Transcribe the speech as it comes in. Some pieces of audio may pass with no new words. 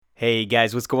Hey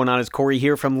guys, what's going on? It's Corey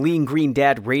here from Lean Green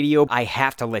Dad Radio. I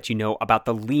have to let you know about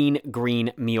the Lean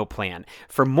Green Meal Plan.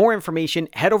 For more information,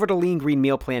 head over to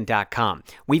leangreenmealplan.com.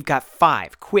 We've got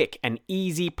 5 quick and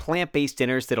easy plant-based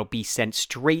dinners that'll be sent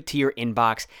straight to your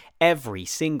inbox every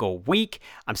single week.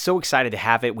 I'm so excited to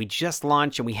have it. We just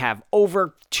launched and we have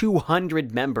over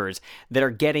 200 members that are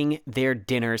getting their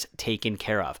dinners taken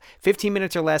care of. 15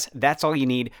 minutes or less, that's all you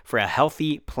need for a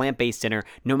healthy plant-based dinner,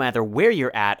 no matter where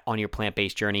you're at on your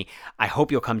plant-based journey. I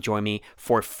hope you'll come join me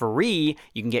for free.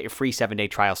 You can get your free 7-day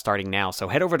trial starting now. So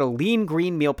head over to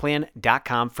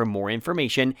leangreenmealplan.com for more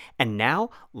information. And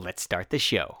now, let's start the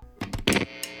show.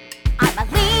 I'm a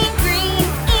lean green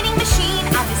eating machine.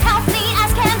 I'm as healthy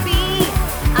as can be.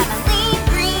 I'm a lean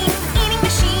green eating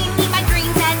machine. Eat my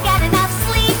greens and get enough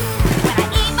sleep. When I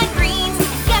eat my greens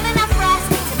and get enough rest,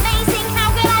 it's amazing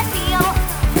how good I feel.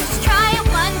 Just try it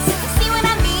once, you'll see what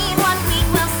I mean. 1 week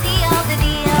we'll seal the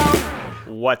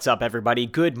deal. What's up, everybody?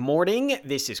 Good morning.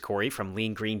 This is Corey from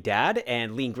Lean Green Dad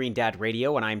and Lean Green Dad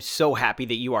Radio, and I'm so happy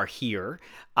that you are here.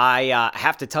 I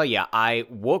have to tell you, I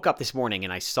woke up this morning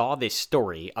and I saw this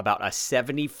story about a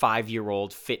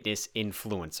 75-year-old fitness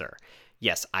influencer.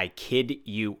 Yes, I kid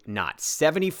you not.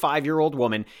 75-year-old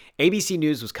woman. ABC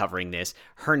News was covering this.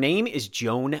 Her name is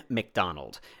Joan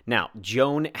McDonald. Now,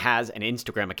 Joan has an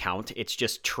Instagram account. It's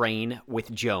just Train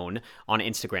with Joan on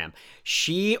Instagram.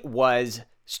 She was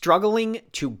struggling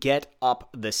to get up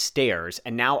the stairs,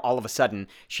 and now all of a sudden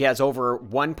she has over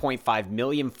 1.5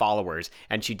 million followers,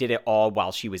 and she did it all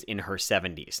while she was in her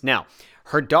 70s. Now,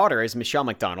 her daughter is Michelle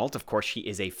McDonald. Of course, she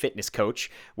is a fitness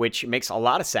coach, which makes a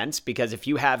lot of sense because if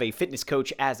you have a fitness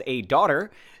coach as a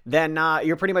daughter, then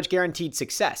you're pretty much guaranteed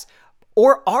success.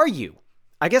 Or are you?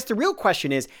 I guess the real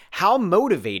question is, how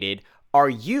motivated are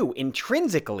you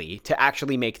intrinsically to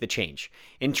actually make the change?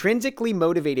 Intrinsically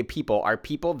motivated people are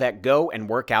people that go and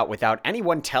work out without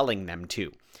anyone telling them to.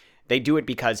 They do it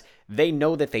because they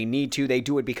know that they need to. They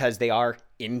do it because they are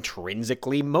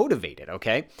intrinsically motivated,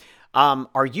 okay?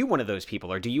 Are you one of those people,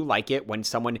 or do you like it when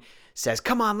someone says,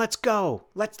 come on, let's go.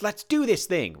 Let's do this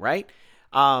thing, right?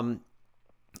 I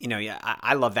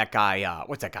love that guy.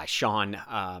 What's that guy?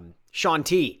 Shaun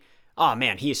T. Oh,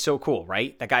 man, he is so cool,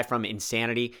 right? That guy from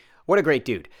Insanity. What a great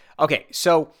dude. Okay,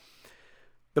 so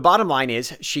the bottom line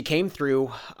is she came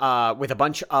through with a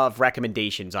bunch of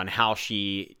recommendations on how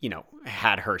she,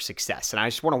 had her success. And I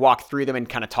just want to walk through them and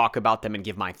kind of talk about them and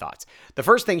give my thoughts. The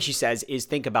first thing she says is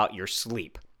think about your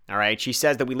sleep. All right. She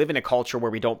says that we live in a culture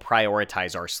where we don't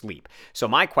prioritize our sleep. So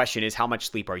my question is, how much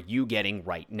sleep are you getting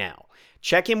right now?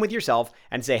 Check in with yourself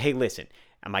and say, hey, listen,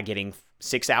 am I getting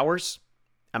 6 hours?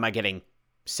 Am I getting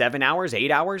 7 hours, 8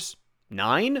 hours,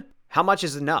 9? How much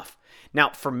is enough? Now,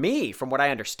 for me, from what I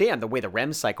understand, the way the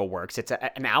REM cycle works, it's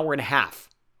an hour and a half,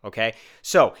 okay?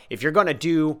 So if you're going to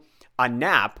do a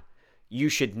nap, you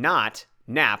should not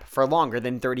nap for longer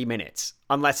than 30 minutes,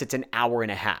 unless it's an hour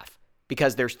and a half,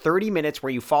 because there's 30 minutes where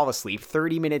you fall asleep,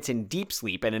 30 minutes in deep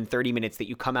sleep, and then 30 minutes that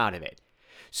you come out of it.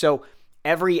 So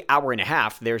every hour and a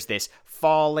half, there's this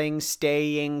falling,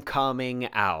 staying,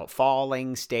 coming out,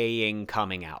 falling, staying,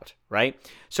 coming out, right?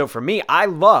 So for me, I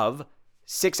love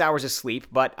 6 hours of sleep,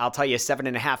 but I'll tell you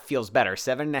 7.5 feels better.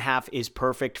 7.5 is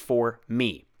perfect for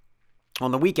me.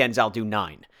 On the weekends, I'll do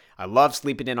 9. I love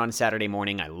sleeping in on Saturday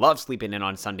morning. I love sleeping in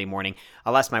on Sunday morning,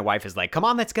 unless my wife is like, come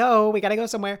on, let's go. We got to go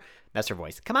somewhere. That's her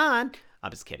voice. Come on.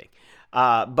 I'm just kidding.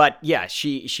 But yeah,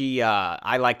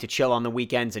 I like to chill on the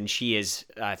weekends, and she is,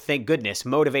 thank goodness,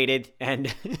 motivated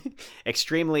and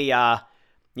extremely,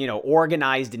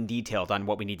 organized and detailed on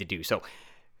what we need to do. So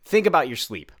think about your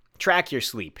sleep. Track your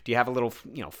sleep. Do you have a little,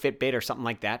 Fitbit or something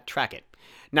like that? Track it.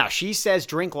 Now, she says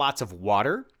drink lots of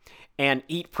water and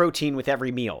eat protein with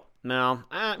every meal. Now,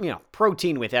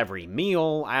 protein with every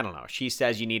meal, I don't know. She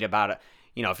says you need about,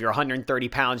 if you're 130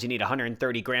 pounds, you need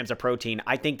 130 grams of protein.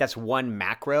 I think that's one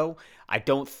macro. I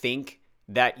don't think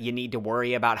that you need to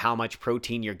worry about how much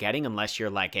protein you're getting unless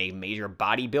you're like a major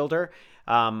bodybuilder.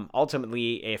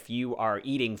 Ultimately, if you are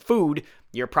eating food,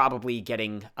 you're probably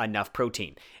getting enough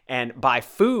protein. And by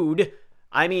food,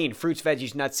 I mean fruits,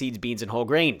 veggies, nuts, seeds, beans, and whole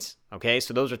grains. Okay,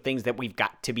 so those are things that we've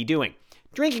got to be doing.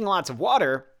 Drinking lots of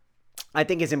water, I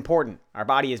think, is important. Our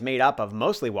body is made up of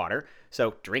mostly water,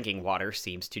 so drinking water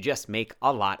seems to just make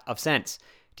a lot of sense.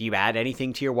 Do you add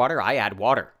anything to your water? I add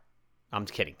water. I'm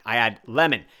just kidding. I add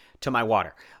lemon to my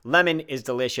water. Lemon is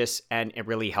delicious and it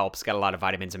really helps. Got a lot of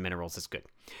vitamins and minerals. It's good.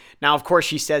 Now, of course,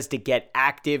 she says to get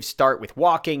active, start with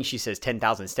walking. She says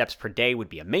 10,000 steps per day would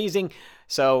be amazing.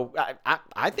 So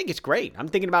I think it's great. I'm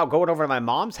thinking about going over to my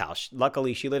mom's house.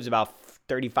 Luckily, she lives about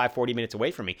 35, 40 minutes away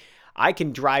from me. I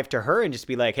can drive to her and just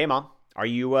be like, hey, Mom, are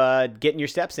you getting your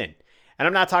steps in? And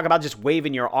I'm not talking about just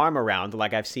waving your arm around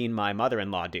like I've seen my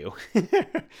mother-in-law do.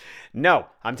 No,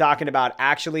 I'm talking about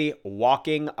actually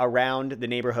walking around the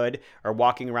neighborhood or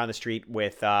walking around the street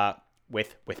with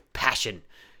passion,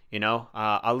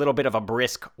 a little bit of a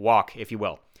brisk walk, if you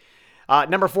will.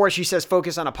 Number 4, she says,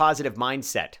 focus on a positive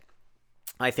mindset.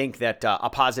 I think that a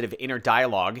positive inner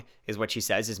dialogue is what she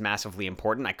says is massively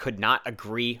important. I could not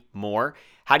agree more.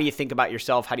 How do you think about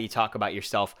yourself? How do you talk about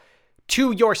yourself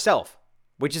to yourself,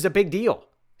 which is a big deal.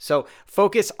 So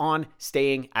focus on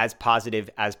staying as positive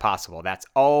as possible. That's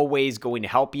always going to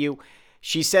help you.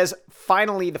 She says,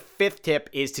 finally, the 5th tip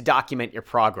is to document your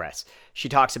progress. She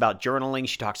talks about journaling.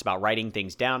 She talks about writing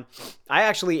things down. I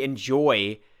actually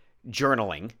enjoy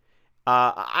journaling.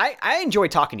 I enjoy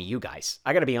talking to you guys.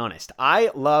 I got to be honest.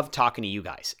 I love talking to you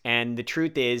guys. And the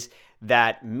truth is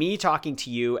that me talking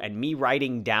to you and me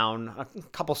writing down a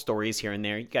couple stories here and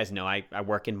there, you guys know I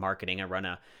work in marketing. I run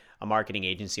a marketing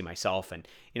agency myself. And,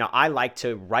 I like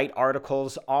to write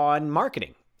articles on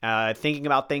marketing, thinking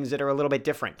about things that are a little bit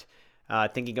different.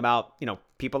 Thinking about,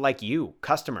 people like you,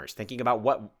 customers, thinking about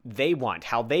what they want,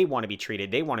 how they want to be treated,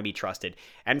 they want to be trusted.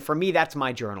 And for me, that's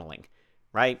my journaling,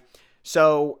 right?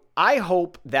 So I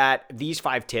hope that these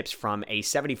 5 tips from a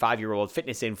 75-year-old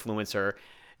fitness influencer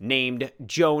named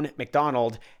Joan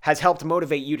McDonald has helped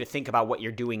motivate you to think about what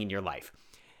you're doing in your life,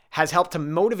 has helped to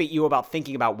motivate you about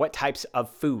thinking about what types of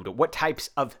food, what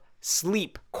types of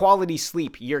sleep, quality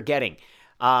sleep you're getting,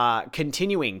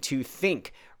 continuing to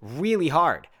think really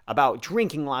hard about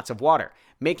drinking lots of water,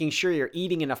 making sure you're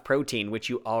eating enough protein, which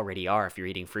you already are if you're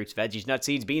eating fruits, veggies, nuts,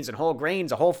 seeds, beans, and whole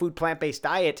grains, a whole food plant-based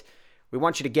diet. We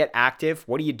want you to get active.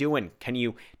 What are you doing? Can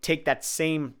you take that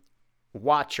same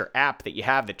watch or app that you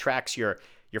have that tracks your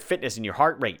fitness and your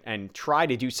heart rate and try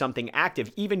to do something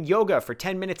active, even yoga for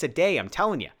 10 minutes a day? I'm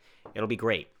telling you, it'll be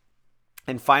great.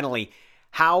 And finally,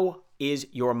 how is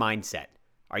your mindset?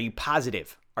 Are you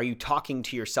positive? Are you talking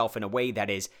to yourself in a way that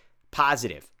is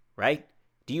positive, right?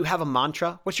 Do you have a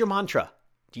mantra? What's your mantra?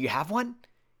 Do you have one?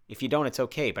 If you don't, it's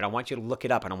okay, but I want you to look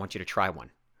it up and I want you to try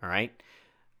one, all right?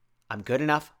 I'm good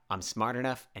enough, I'm smart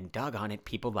enough, and doggone it,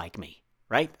 people like me,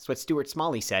 right? That's what Stuart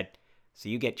Smalley said. So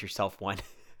you get yourself one.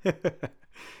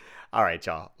 All right,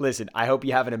 y'all. Listen, I hope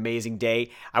you have an amazing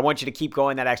day. I want you to keep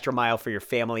going that extra mile for your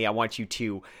family. I want you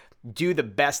to do the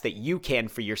best that you can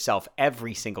for yourself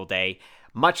every single day.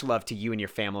 Much love to you and your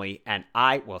family, and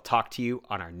I will talk to you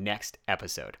on our next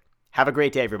episode. Have a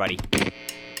great day, everybody.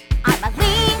 I'm a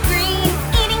lean, green,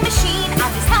 eating machine. I'm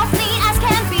as healthy